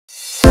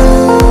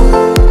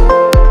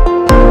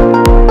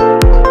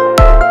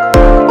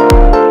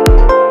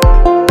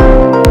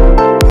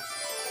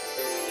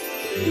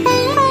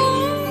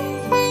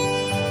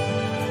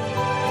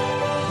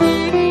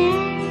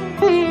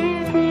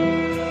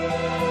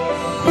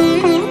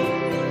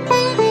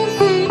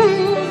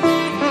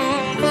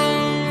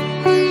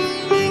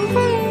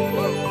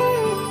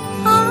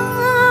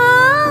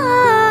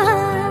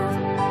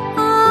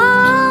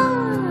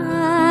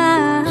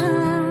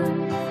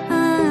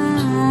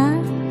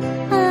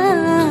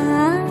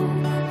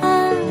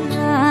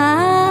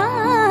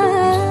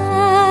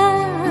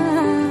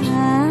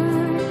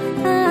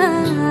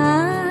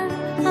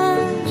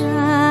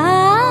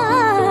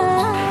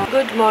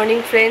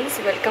Friends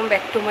welcome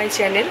back to my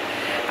channel.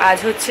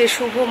 आज होच्छे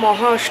शुभ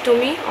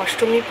महाअष्टमी,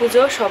 अष्टमी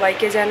पुजो।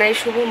 सबाइके जानाई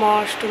शुभ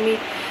महाअष्टमी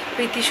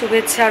प्रीति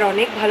शुभेच्छा और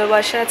अनेक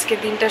भालोबासा। आजके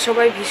दिनटा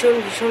सबाई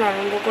भीषण भीषण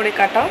आनंद करे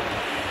काटाओ।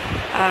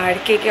 और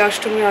के के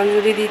अष्टमी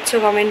अंजलि दिच्छो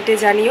कमेंटे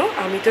जानियो।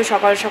 आमी तो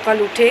सकाल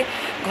सकाल उठे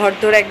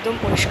घरदोर एकदम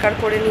परिष्कार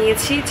करे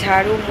नियेछि,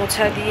 झाड़ू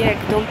मोछा दिए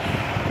एकदम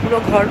पुरो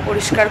घर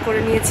परिष्कार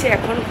करे नियेछि।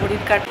 एखन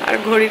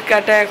घड़िर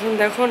काटा एखन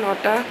देखो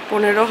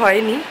 9:15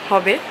 हयनि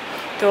हबे।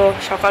 तो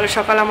सकाल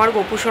सकाल आमार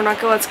गोपू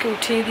सोनाकेও आजके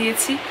उठिए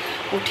दिएछि,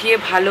 उठिए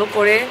भालो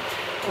करे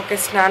ओके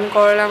स्नान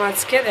करालाम।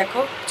 आजके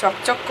देखो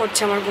चकचक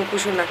करছে আমার গোপু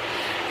সোনা।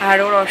 আর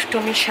ওর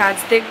অষ্টমীর সাজ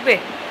দেখবে,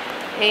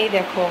 এই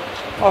দেখো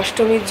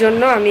অষ্টমীর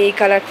জন্য আমি এই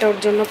কালারটা ওর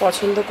জন্য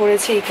পছন্দ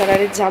করেছি। এই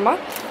কালারের জামা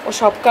ও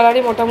সব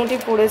কালারই মোটামুটি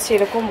পরেছে,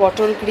 এরকম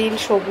বটল গ্রিন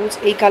সবুজ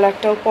এই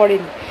কালারটাও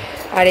পরেনি।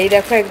 আর এই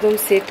দেখো একদম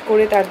সেট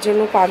করে তার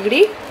জন্য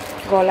পাগড়ি,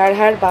 গলার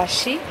হার,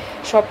 বাঁশি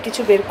সব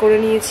কিছু বের করে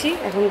নিয়েছি।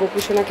 এখন গোপু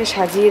সোনাকে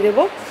সাজিয়ে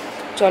দেবো।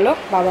 चलो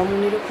बाबा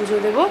मुनिरो पुजो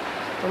देव,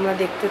 तोमरा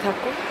देखते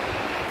थाको।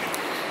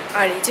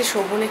 और ये जे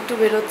शोभन एकटू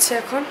बेरोच्छे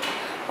एखन,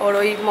 और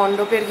ओई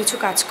मंडपेर किछु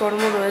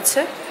काजकर्म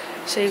रयेछे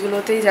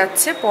सेइगुलोतेई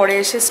जाच्छे। परे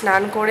एसे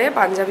स्नान करे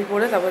पांजाबी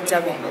परे तारपर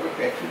जाबे।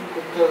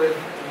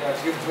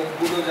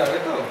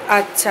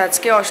 अच्छा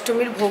आजके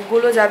अष्टमीर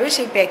भोगगुलो जाबे,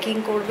 सेई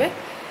पैकिंग करबे।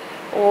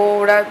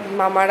 ओरा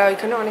मामारा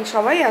ओइखाने अनेक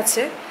सबाई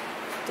आछे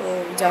तो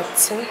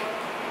जाच्छे।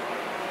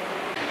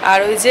 और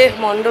ओई जे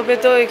मंडपे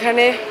तो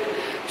एखाने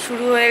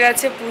शुरू हो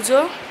गए पुजो,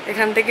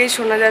 एखान থেকেই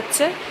শোনা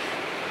যাচ্ছে।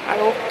 আর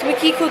ও তুমি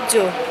কি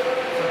খুঁজছো?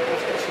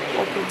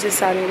 ও খুঁজছে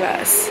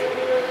সানগ্লাস।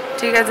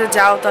 ঠিক আছে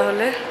যাও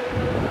তাহলে।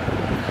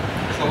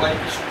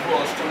 সবাইকে শুভ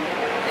অষ্টমী।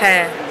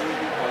 হ্যাঁ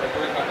ভালো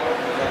করে কাটাও,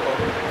 পূজা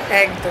করো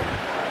একদম।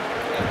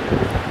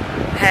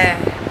 হ্যাঁ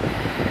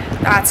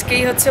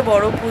আজকেই হচ্ছে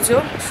বড় পুজো,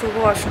 শুভ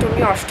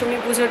অষ্টমী। অষ্টমী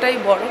পুজোটাই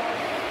বড়।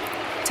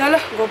 চলো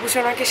গোপু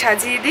সোনাকে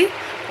সাজিয়ে দিই,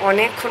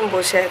 অনেকক্ষণ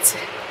বসে আছে।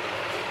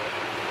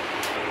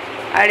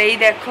 আর এই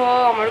দেখো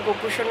আমার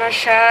গোপু সোনার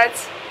সাজ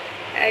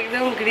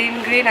একদম গ্রিন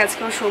গ্রিন।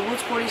 আজকে সবুজ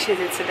পরি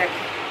সেজেছে,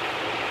 দেখো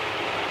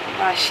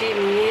বাঁশি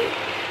নিয়ে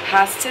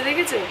হাসছে,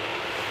 দেখেছো?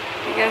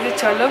 ঠিক আছে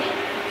চলো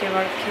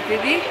এবার খেতে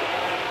দিই।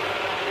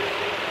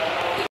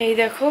 এই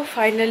দেখো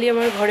ফাইনালি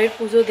আমার ঘরের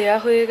পুজো দেয়া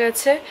হয়ে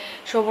গেছে।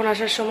 শোভন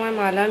আসার সময়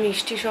মালা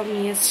মিষ্টি সব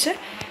নিয়ে এসছে।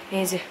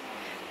 এই যে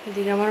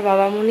এদিকে আমার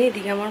বাবা মনি,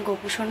 এদিকে আমার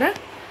গোপু সোনা।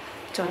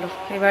 চলো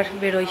এবার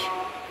বেরোই।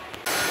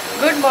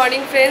 Good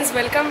morning friends,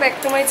 welcome back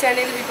to my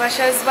channel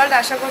विपाशास world.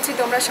 आशा करছি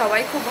তোমরা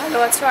সবাই খুব ভালো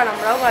আছো আর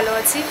আমরাও ভালো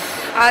আছি।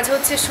 আজ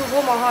হচ্ছে শুভ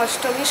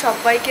মহাঅষ্টমী,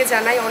 সবাইকে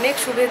জানাই অনেক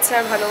শুভেচ্ছা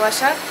আর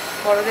ভালোবাসা।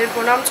 বড়দের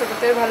প্রণাম,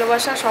 ছোটদের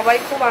ভালোবাসা। সবাই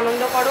খুব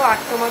আনন্দ করো। আর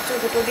তো মাত্র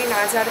 2 দিন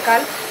আজ আর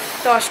কাল।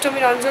 তো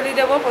অষ্টমীর অঞ্জলি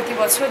দেবো প্রতি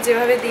বছর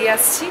যেভাবে দিয়ে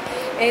আসছি।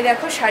 এই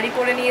দেখো শাড়ি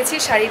পরে নিয়েছি,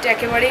 শাড়িটা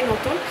একেবারেই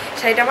নতুন।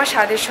 শাড়িটা আমার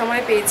স্বাদের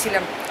সময়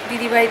পেয়েছিলাম,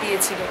 দিদিভাই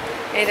দিয়েছিল।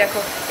 এই দেখো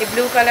এই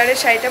ব্লু কালারের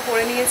শাড়িটা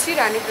পরে নিয়েছি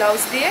রানী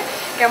ব্লাউজ দিয়ে।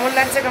 কেমন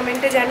লাগছে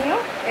কমেন্টে জানিও।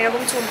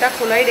 এরকম চুলটা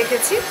খোলাই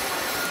রেখেছি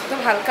একদম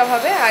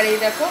হালকাভাবে। আর এই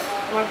দেখো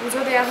আমার পুজো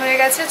দেওয়া হয়ে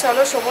গেছে।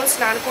 চলো শোভন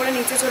স্নান করে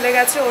নিচে চলে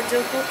গেছে, ওর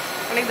যেহেতু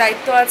অনেক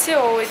দায়িত্ব আছে।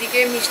 ও ওইদিকে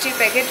মিষ্টির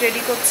প্যাকেট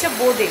রেডি করছে।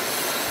 বোঁদে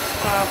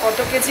কত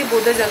কেজি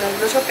বোঁদে জানো,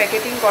 ওগুলো সব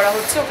প্যাকেটিং করা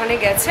হচ্ছে। ওখানে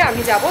গেছে,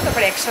 আমি যাব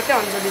তারপর একসাথে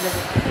অঞ্জলি দেবো।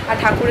 আর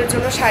ঠাকুরের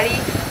জন্য শাড়ি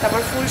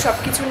তারপর ফুল সব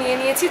কিছু নিয়ে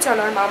নিয়েছি।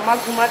 চলো আর মাম্মা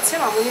ঘুমাচ্ছে,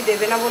 মামুনি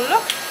দেবে না বললো,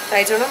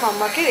 তাই জন্য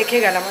মাম্মাকে রেখে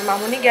গেলাম। আর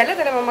মামুনি গেলে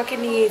তাহলে মাম্মাকে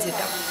নিয়েই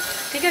যেতাম।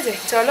 ঠিক আছে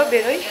চলো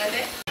বেরোই।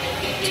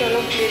 চলো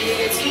বেরিয়ে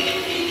গেছি।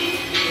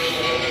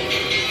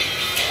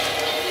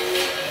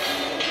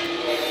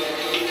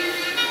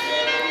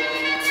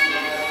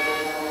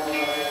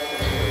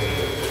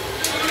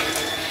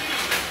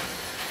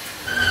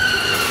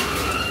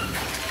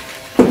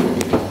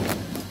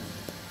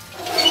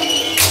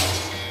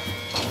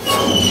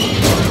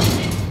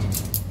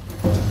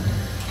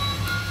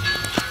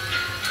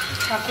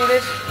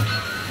 ঠাকুরের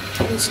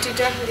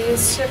মিষ্টিটা দিয়ে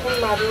এসছে, এখন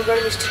মা দুর্গার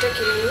মিষ্টিটা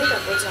কিনে নিয়ে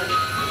তারপর যাবো।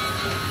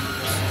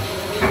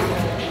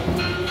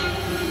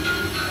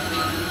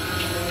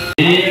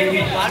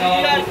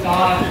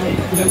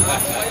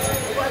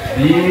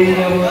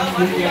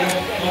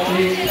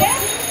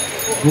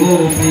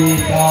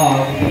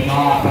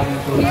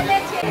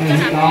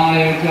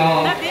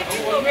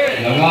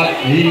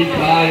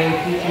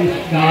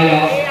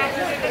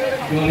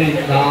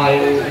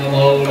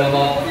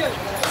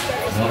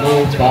 नमो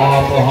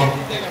पापहं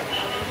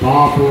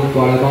पापो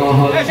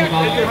परमहं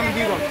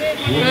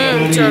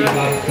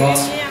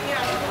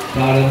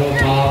सर्व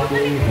पापो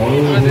हरो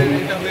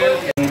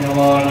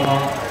नमो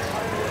नमः।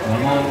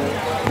 नमो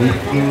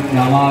विष्णु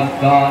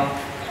नमस्ता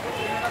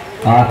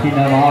काशी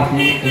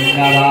नमासी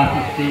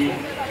पुण्यराशि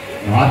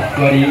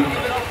भास्करी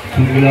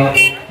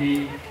शुक्लमुक्ति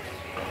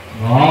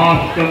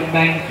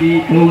महाष्टमी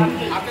तुम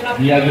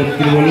दिया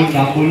गोत्र बोलून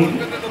नाम बोलून,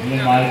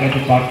 माয়ের কাছে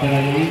প্রার্থনা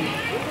করি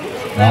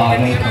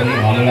আমাদের সবাই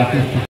ভালো রাখে।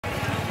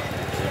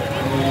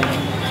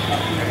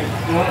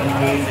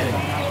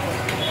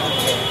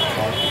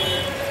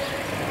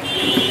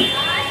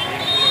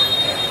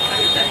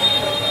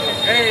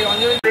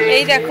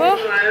 এই দেখো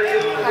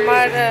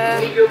আমার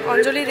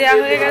অঞ্জলি দেওয়া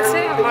হয়ে গেছে,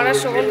 আমার আর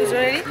শোভন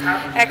দুজনেরই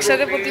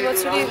একসাথে প্রতি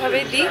বছরই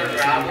এভাবেই দিই।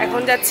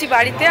 এখন যাচ্ছি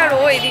বাড়িতে, আর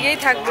ও এদিকেই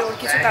থাকবে, ওর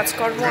কিছু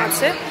কাজকর্ম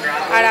আছে।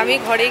 আর আমি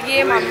ঘরে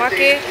গিয়ে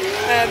মাম্মাকে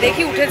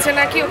দেখি উঠেছে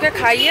নাকি, ওকে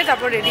খাইয়ে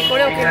তারপর রেডি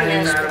করে ওকে নিয়ে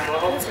আসবো।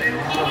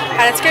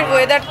 আর আজকের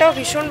ওয়েদারটাও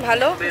ভীষণ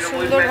ভালো,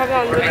 সুন্দরভাবে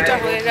অঞ্জলিটা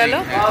হয়ে গেল,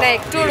 না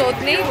একটু রোদ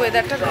নেই,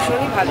 ওয়েদারটা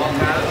ভীষণই ভালো।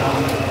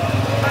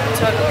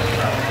 চলো,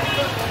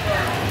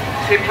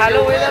 ভালো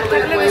ওয়েদার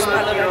থাকলে বেশ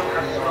ভালো লাগে।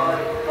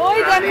 ওই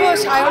দেখো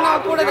সায়না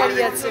উপরে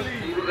দাঁড়িয়ে আছে।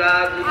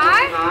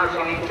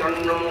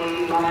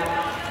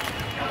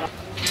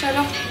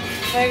 চলো,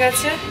 হয়ে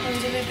গেছে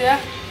অঞ্জলি দেয়া,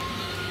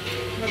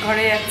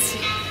 ঘরে যাচ্ছি।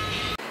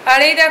 আর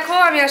এই দেখো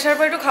আমি আসার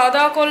পর একটু খাওয়া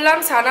দাওয়া করলাম,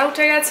 সানা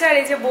উঠে গেছে, আর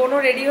এই যে বোনও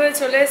রেডি হয়ে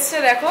চলে এসছে।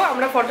 দেখো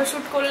আমরা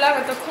ফটোশ্যুট করলাম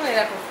এতক্ষণ, এই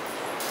দেখো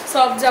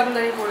সব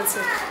জামদানি পড়েছে,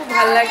 খুব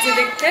ভালো লাগছে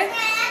দেখতে।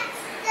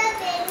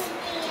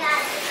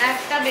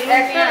 একটা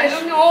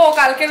বেলুন, ও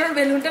কালকের ওর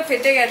বেলুনটা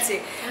ফেটে গেছে।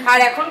 আর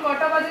এখন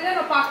কটা বাজে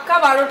জানো? পাক্কা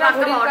 12টা,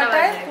 ঘড়ির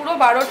কাঁটায় পুরো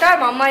 12টা।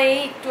 মামা এই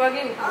একটু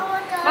আগে,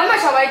 মামা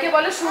সবাইকে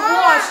বলো শুভ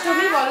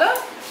অষ্টমী বলো।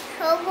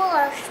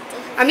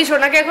 আমি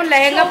সোনাকে এখন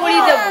লেহেঙ্গা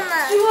পরিয়ে দেবো।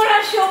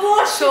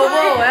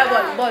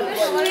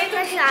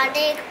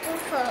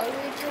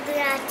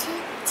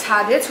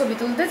 ছাদে ছবি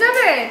তুলতে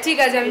যাবে? ঠিক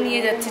আছে, আমি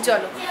নিয়ে যাচ্ছি,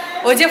 চলো।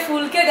 ওই যে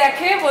ফুলকে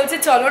দেখে বলছে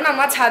চলো না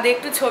আমার ছাদে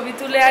একটু ছবি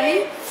তুলে আনি,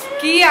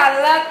 কি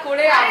আহ্লাদ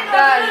করে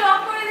আবদার।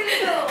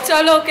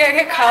 চলো ওকে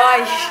আগে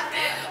খাওয়াই,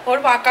 ওর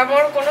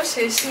পাকামোর কোনো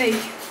শেষ নেই।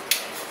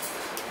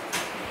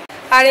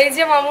 আর এই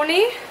যে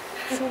মামুনি,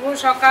 শুভ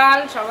সকাল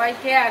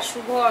সবাইকে, আর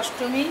শুভ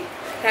অষ্টমী।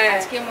 হ্যাঁ,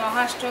 আজকে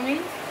মহাষ্টমী।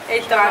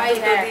 এই তো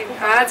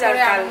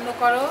আনন্দ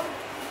করো,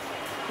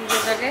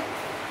 পুজোটাকে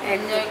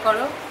এনজয়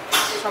করো।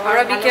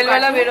 আমরা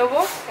বিকেলবেলা বেরোবো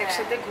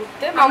একসাথে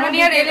ঘুরতে। মামুনি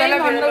আর এই বেলা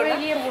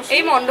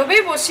এই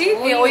মণ্ডপেই বসি,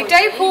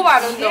 ওইটাই খুব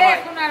আনন্দ হয়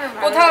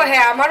কোথাও।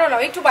 হ্যাঁ আমারও না,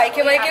 একটু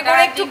বাইকে বাইকে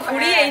করে একটু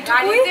ঘুরি,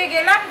 এইটুকুই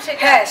গেলাম।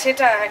 হ্যাঁ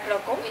সেটা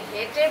একরকম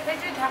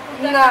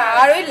না,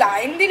 আর ওই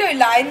লাইন দিলে, ওই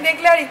লাইন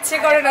দেখলে আর ইচ্ছে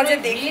করে না যে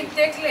দেখি,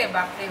 দেখলে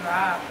বাপরে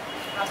বাপ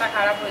মাথা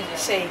খারাপ হয়ে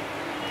যায়। সেই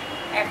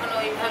এখন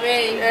ওইভাবে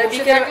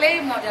বসে থাকলেই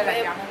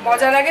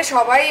মজা লাগে।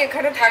 সবাই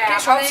এখানে থাকে,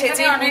 সব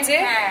সেজে গুজে,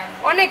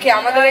 অনেকে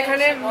আমাদের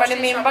এখানে মানে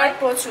মেম্বার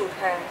প্রচুর।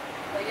 হ্যাঁ,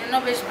 ওই জন্য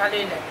বেশ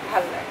ভালোই লাগে,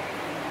 ভালো লাগে।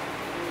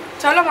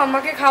 চলো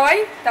মাম্মাকে খাওয়াই,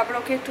 তারপর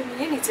ওকে একটু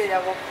নিয়ে নিচে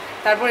যাব,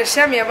 তারপর এসে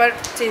আমি আবার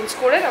চেঞ্জ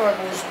করে আবার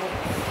বসবো।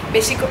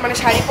 বেশি মানে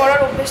শাড়ি পরার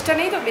অভ্যেসটা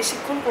নেই তো,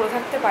 বেশিক্ষণ পরে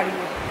থাকতে পারি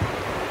না।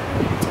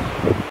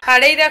 আর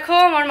এই দেখো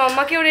আমার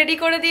মাম্মাকেও রেডি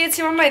করে দিয়েছি।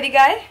 মাম্মা এদিকে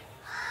আয়,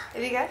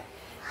 এদিকে আয়।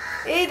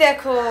 এই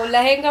দেখো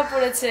লেহেঙ্গা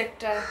পরেছে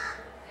একটা,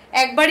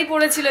 একবারই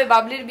পরেছিল ওই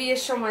বাবলির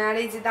বিয়ের সময়। আর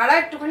এই যে দাঁড়া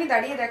একটুখানি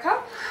দাঁড়িয়ে দেখাও,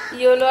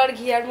 ইয়েলো আর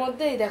ঘিয়ার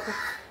মধ্যে এই দেখো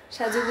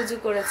সাজুগুজু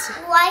করেছে।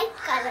 হোয়াইট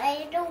কালার,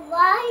 এটা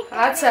হোয়াইট।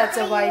 আচ্ছা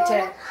আচ্ছা হোয়াইট।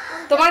 হ্যাঁ,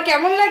 তোমার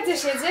কেমন লাগছে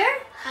সেজে?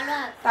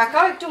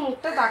 তাকাও একটু,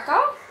 মুখটা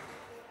তাকাও।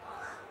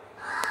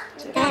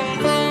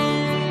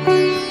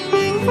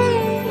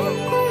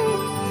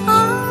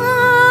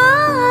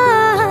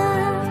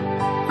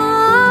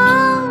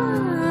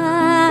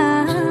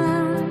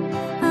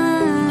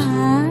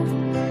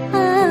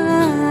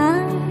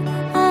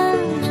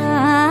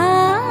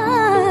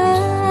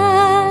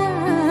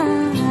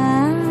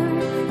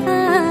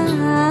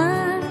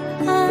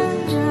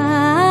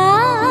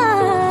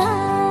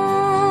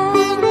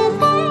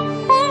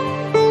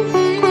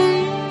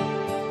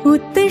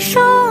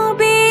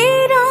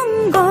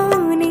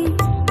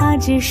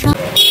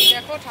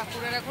 দেখো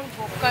ঠাকুরের এখন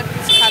ভোগ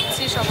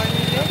খাচ্ছি সবাই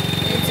মিলে।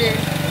 এই যে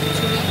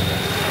খিচুড়ি,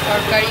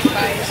 তরকারি,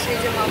 পায়েস। এই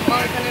যে মাম্মা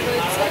এখানে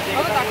রয়েছে,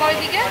 তাকাও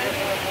এদিকে।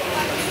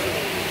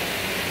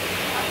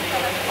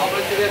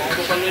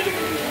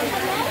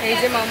 এই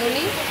যে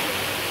মামুনি,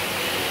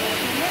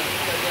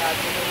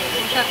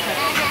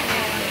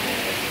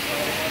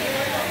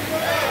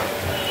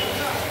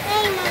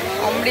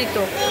 অমৃত।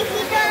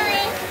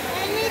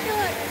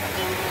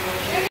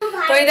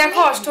 তো এই দেখো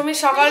অষ্টমীর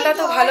সকালটা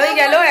তো ভালোই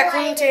গেল।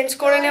 এখন চেঞ্জ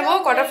করে নেব,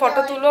 কটা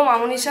ফটো তুলবো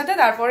মামুনির সাথে,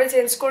 তারপরে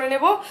চেঞ্জ করে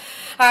নেব।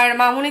 আর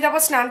মামুনি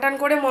তারপর স্নান টান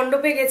করে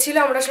মণ্ডপে গেছিল,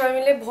 আমরা সবাই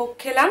মিলে ভোগ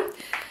খেলাম।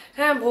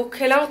 হ্যাঁ ভোগ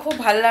খেলাম, খুব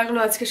ভালো লাগলো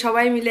আজকে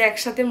সবাই মিলে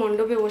একসাথে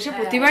মণ্ডপে বসে।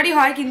 প্রতিবারই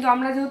হয়, কিন্তু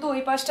আমরা যেহেতু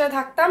ওই পাশটায়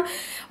থাকতাম,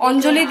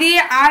 অঞ্জলি দিয়ে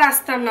আর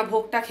আসতাম না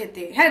ভোগটা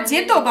খেতে। হ্যাঁ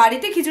যেত,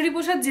 বাড়িতে খিচুড়ি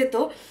প্রসাদ যেত,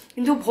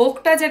 কিন্তু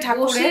ভোগটা যে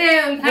ঠাকুরের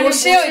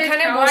বসে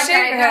ওইখানে বসে,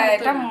 হ্যাঁ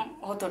এটা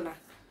হতো না।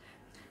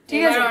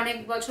 ঠিক আছে, অনেক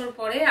বছর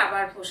পরে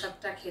আবার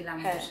প্রসাদটা খেলাম।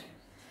 হ্যাঁ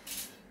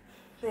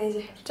এই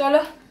যে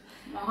চলো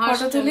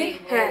ফটো তুলি।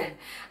 হ্যাঁ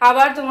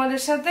আবার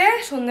তোমাদের সাথে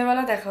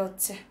সন্ধ্যেবেলা দেখা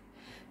হচ্ছে।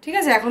 ঠিক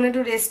আছে, এখন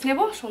একটু রেস্ট নেব,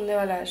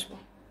 সন্ধ্যেবেলা আসবো।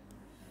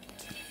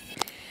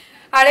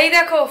 আর এই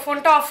দেখো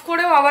ফোনটা অফ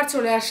করেও আবার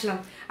চলে আসলাম।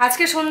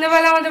 আজকে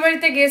সন্ধ্যেবেলা আমাদের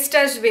বাড়িতে গেস্ট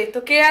আসবে, তো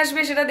কে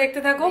আসবে সেটা দেখতে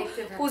থাকো।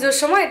 পুজোর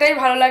সময় এটাই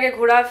ভালো লাগে,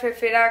 ঘোরা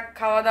ফেরা,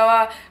 খাওয়া দাওয়া,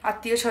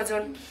 আত্মীয়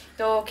স্বজন।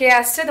 তো কে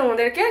আসছে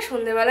তোমাদেরকে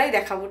সন্ধ্যেবেলায়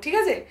দেখাবো। ঠিক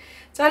আছে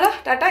চলো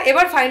টাটা।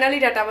 এবার ফাইনালি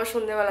টাটা, আবার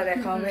সন্ধ্যেবেলা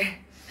দেখা হবে।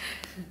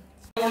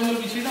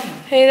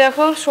 এই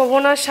দেখো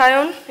শোভন আর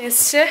সায়ন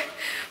এসছে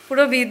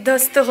পুরো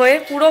বিধ্বস্ত হয়ে,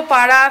 পুরো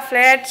পাড়া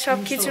ফ্ল্যাট সব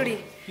খিচুড়ি।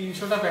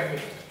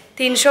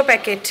 300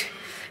 প্যাকেট।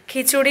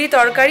 খিচুড়ি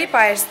তরকারি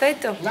পায়েস, তাই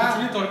তো?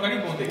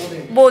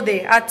 বোঁদে,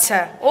 আচ্ছা।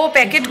 ও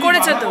প্যাকেট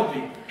করেছে তো,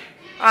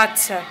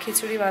 আচ্ছা।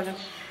 খিচুড়ি বাঁধা।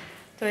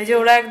 তো এই যে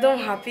ওরা একদম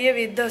হাঁপিয়ে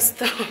বিধ্বস্ত।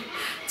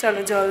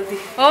 চলো জল দি।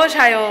 ও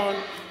সায়ন,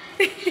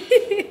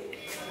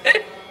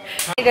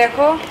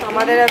 দেখো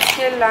আমাদের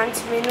আজকে লাঞ্চ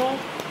মেনু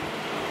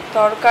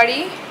তরকারি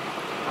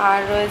আর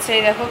রয়েছে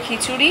এই দেখো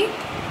খিচুড়ি,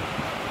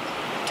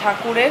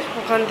 ঠাকুরের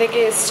ওখান থেকে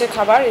এসছে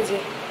খাবার। এই যে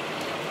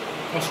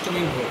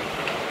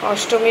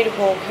অষ্টমীর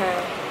ভোগ,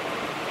 হ্যাঁ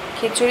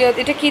খিচুড়ি।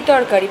 এটা কি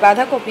তরকারি?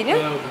 বাঁধাকপি না?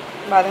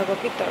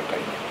 বাঁধাকপির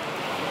তরকারি।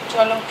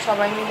 চলো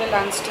সবাই মিলে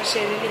লাঞ্চটা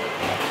সেরে নিই।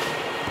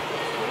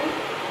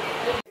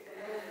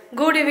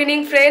 গুড ইভিনিং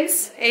ফ্রেন্ডস,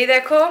 এই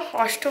দেখো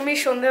অষ্টমীর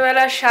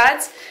সন্ধ্যেবেলার সাজ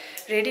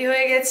রেডি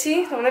হয়ে গেছি।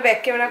 তোমাদের ব্যাক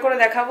ক্যামেরা করে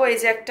দেখাবো। এই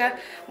যে একটা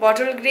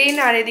বটল গ্রিন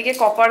আর এদিকে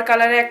কপার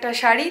কালারের একটা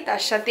শাড়ি,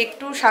 তার সাথে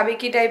একটু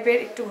সাবেকি টাইপের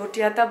একটু ঘটি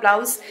হাতা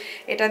ব্লাউজ,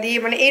 এটা দিয়ে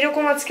মানে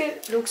এইরকম আজকে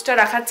লুকসটা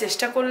রাখার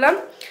চেষ্টা করলাম।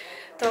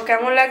 তো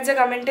কেমন লাগছে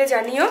কমেন্টে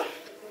জানিও।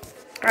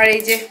 আর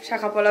এই যে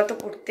শাখাপলা তো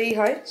করতেই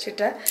হয়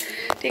সেটা,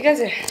 ঠিক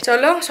আছে।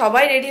 চলো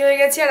সবাই রেডি হয়ে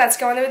গেছি। আর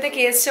আজকে আমাদের বাড়িতে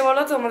কে এসছে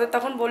বলো তো? আমাদের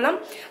তখন বললাম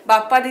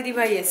বাপ্পা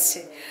দিদিভাই এসছে।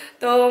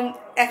 তো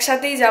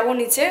একসাথেই যাব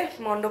নিচে,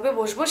 মণ্ডপে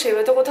বসবো।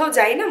 সেভাবে তো কোথাও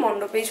যাই না,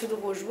 মণ্ডপেই শুধু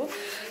বসবো।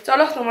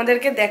 চলো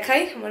তোমাদেরকে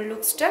দেখাই আমার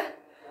লুকসটা।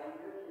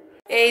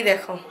 এই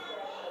দেখো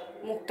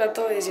মুখটা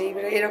তো এই যে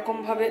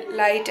এরকমভাবে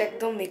লাইট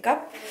একদম মেকআপ।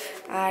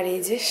 আর এই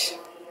যে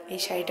এই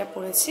শাড়িটা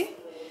পরেছি,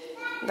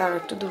 দাঁড়ো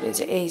একটু দূরে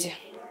যে এই যে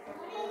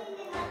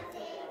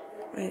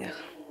এই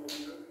দেখো,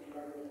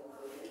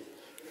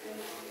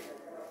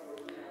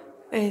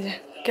 এই যে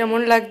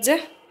কেমন লাগছে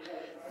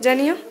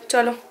জানিও।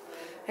 চলো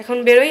এখন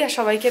বেরোই আর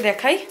সবাইকে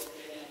দেখাই।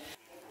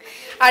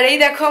 আর এই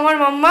দেখো আমার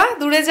মাম্মা,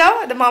 দূরে যাও।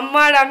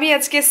 মাম্মা আর আমি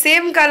আজকে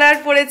সেম কালার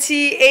পরেছি।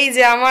 এই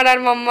যে আমার আর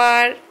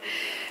মাম্মার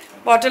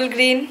বটল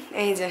গ্রিন।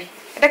 এই যে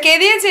এটা কে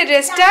দিয়েছে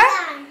ড্রেসটা?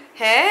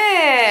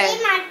 হ্যাঁ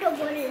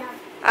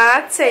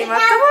আচ্ছা, এই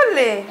মাত্র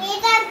বললে।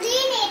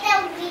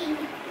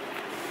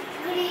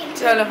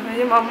 চলো এই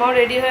যে মাম্মাও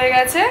রেডি হয়ে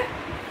গেছে।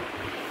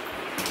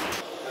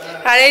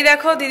 আর এই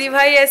দেখো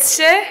দিদিভাই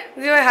এসছে।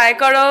 দিদিভাই হাই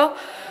করো।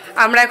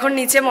 আমরা এখন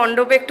নিচে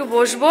মণ্ডপে একটু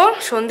বসবো,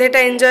 সন্ধেটা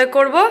এনজয়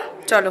করব।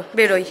 চলো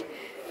বেরোই।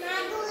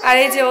 আর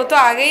এই যে ও তো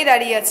আগেই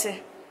দাঁড়িয়ে আছে।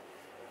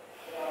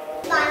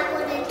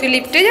 তুই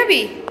লিফটে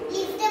যাবি?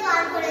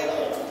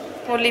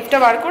 ও লিফটটা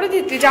বার করে দি,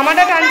 তুই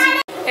জামাটা টানছি।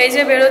 এই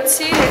যে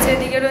বেরোচ্ছি। এই যে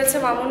এদিকে রয়েছে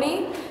মামুনি।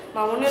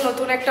 মামুনিও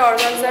নতুন একটা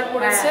অর্গানজার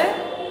পরেছে।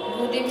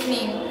 Good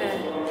evening. হ্যাঁ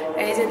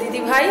এই যে দিদি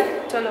ভাই।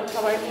 চলো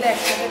সবাই মিলে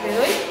একসাথে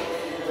বেরোই,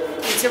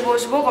 নিচে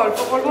বসবো, গল্প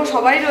করবো।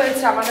 সবাই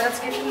রয়েছে, আমাদের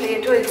আজকে একটু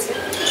লেট হয়েছে।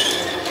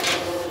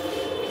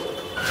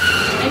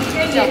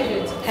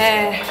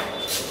 হ্যাঁ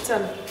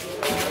চলো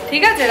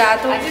ঠিক আছে,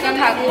 রাত অবধি তো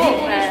থাকবো।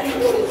 হ্যাঁ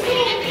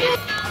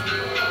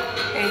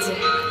এই যে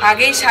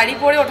আগেই শাড়ি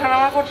পরে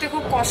ওঠানামা করতে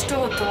খুব কষ্ট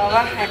হতো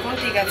বাবা, এখন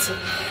ঠিক আছে।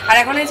 আর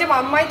এখন এই যে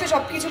মাম্মাই তো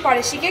সবকিছু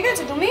পারে, শিখে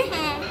গেছে। তুমি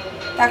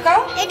তাকাও,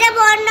 এটা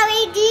বন্ধ,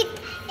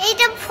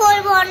 এইটা ফোর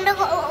বন্ধ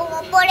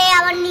পরে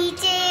আবার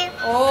নিচে।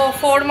 ও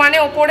ফোর মানে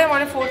ওপরে,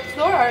 মানে ফোর্থ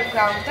ফ্লোর আর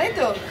গ্রাউন্ড, তাই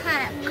তো?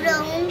 হ্যাঁ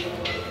গ্রাউন্ড।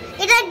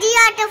 এটা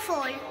দিয়াটা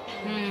ফোর।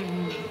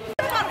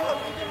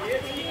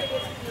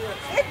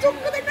 এই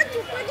চুপকে দেখটা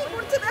চুপকে কি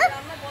করছে রে?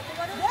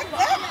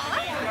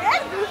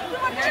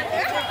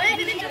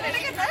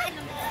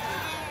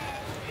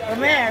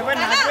 তুমি একবার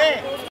নাচবে।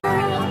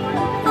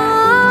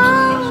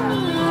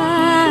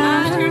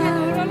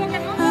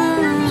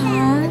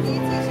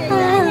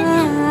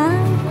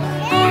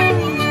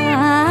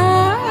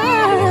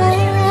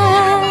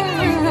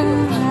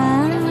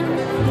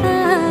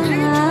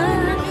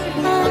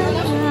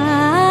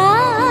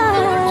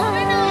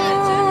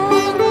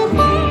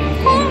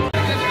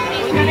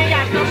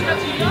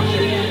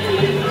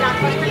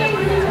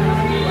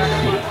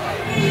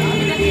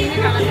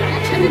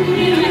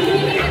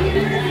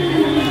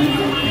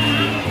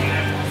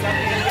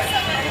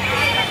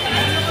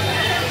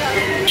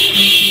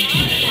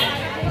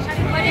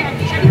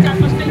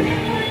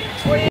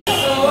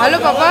 ভালো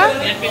বাবা,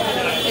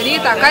 এদিকে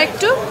তাকা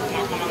একটু।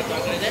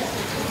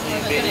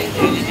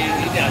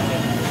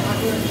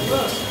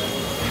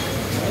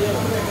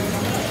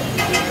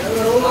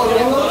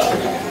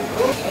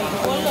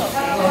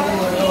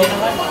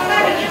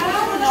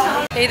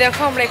 এই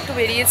দেখো আমরা একটু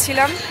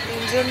বেরিয়েছিলাম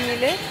তিনজন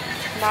মিলে,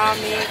 মা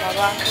মেয়ে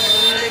বাবা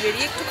তিনজন মিলে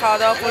বেরিয়ে একটু খাওয়া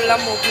দাওয়া করলাম।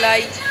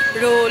 মোগলাই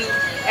রোল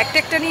একটা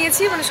একটা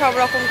নিয়েছি, মানে সব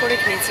রকম করে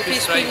খেয়েছি।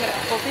 ফিশ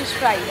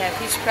ফ্রাই, হ্যাঁ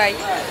ফিশ ফ্রাই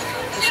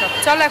এসব।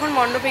 চলো এখন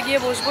মণ্ডপে গিয়ে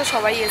বসবো,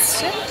 সবাই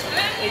এসছে।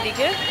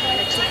 এদিকে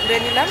একটু ঘুরে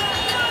নিলাম।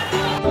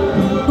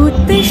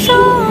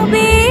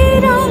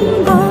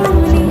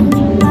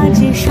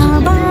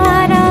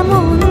 সবার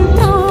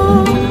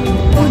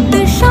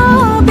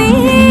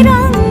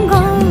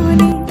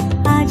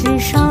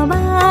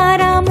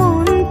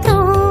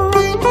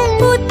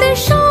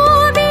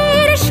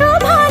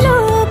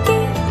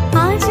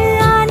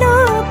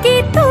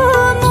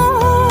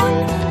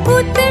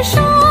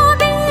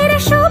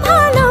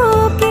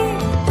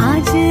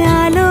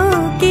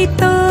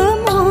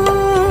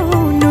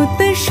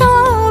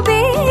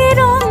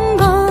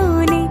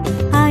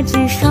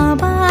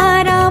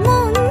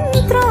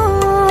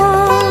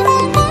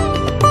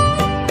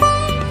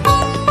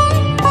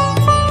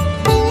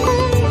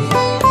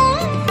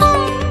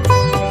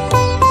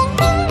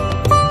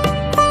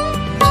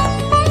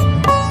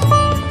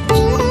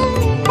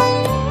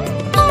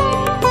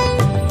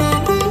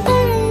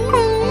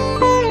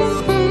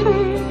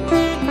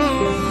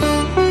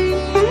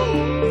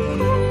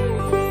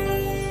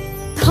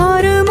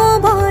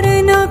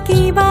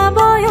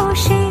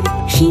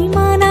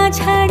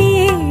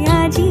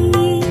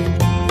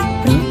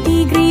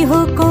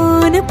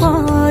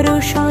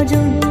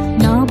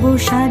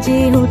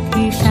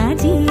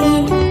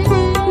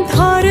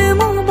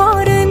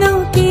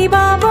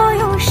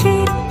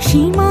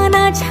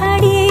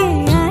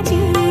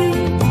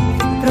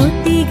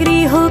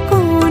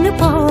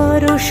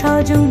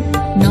স্বজন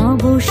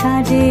নব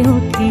সাজে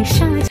ওঠে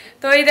সাজ।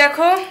 তো এই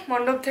দেখো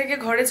মণ্ডপ থেকে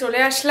ঘরে চলে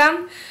আসলাম,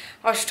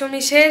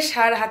 অষ্টমী শেষ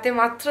আর হাতে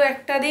মাত্র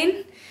একটা দিন।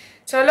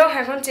 চলো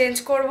এখন চেঞ্জ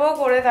করব,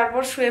 করে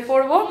তারপর শুয়ে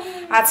পড়বো।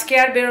 আজকে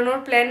আর বেরোনোর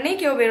প্ল্যান নেই,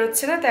 কেউ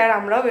বেরোচ্ছে না, তাই আর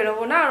আমরাও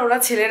বেরোবো না। আর ওরা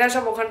ছেলেরা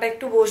সব ওখানটা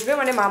একটু বসবে,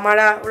 মানে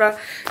মামারা ওরা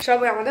সব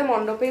আমাদের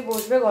মণ্ডপেই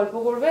বসবে, গল্প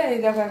করবে। এই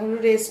দেখো এখন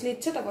রেস্ট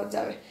নিচ্ছে, তারপর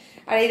যাবে।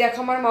 আর এই দেখো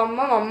আমার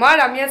মাম্মা আর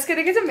আমি আজকে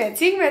দেখেছি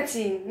ম্যাচিং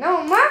না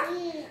মাম্মা?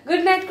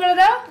 গুড নাইট করে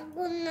দাও।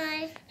 Good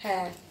night.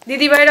 হ্যাঁ,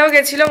 দিদিভাইরাও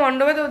গেছিল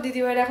মণ্ডপে, তো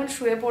দিদিভাইরা এখন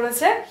শুয়ে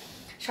পড়েছে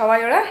সবাই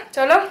ওরা।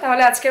 চলো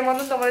তাহলে আজকের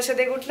মতন তোমাদের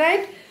সাথে গুড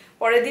নাইট।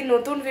 পরের দিন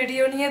নতুন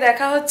ভিডিও নিয়ে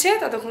দেখা হচ্ছে,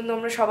 ততক্ষণ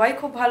তোমরা সবাই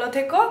খুব ভালো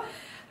থেকো।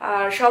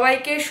 আর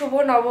সবাইকে শুভ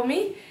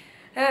নবমী।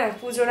 হ্যাঁ,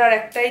 পুজোর আর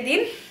একটাই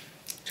দিন,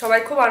 সবাই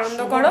খুব আনন্দ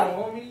করো।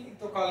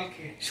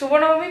 শুভ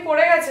নবমী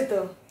পড়ে গেছে তো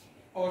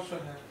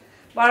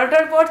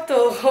 12টার পর, তো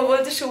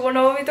বলছে শুভ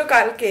নবমী তো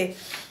কালকে,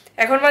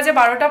 এখন বাজে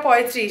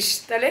 12:35।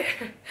 তাহলে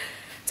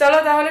চলো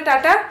তাহলে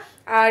টাটা।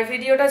 আর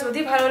ভিডিওটা যদি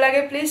ভালো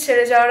লাগে প্লিজ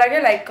ছেড়ে যাওয়ার আগে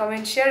লাইক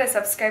কমেন্ট শেয়ার আর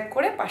সাবস্ক্রাইব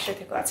করে পাশে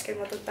থেকো আজকের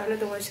মতো। তাহলে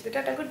তোমার সাথে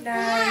টাটা, গুড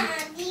নাইট।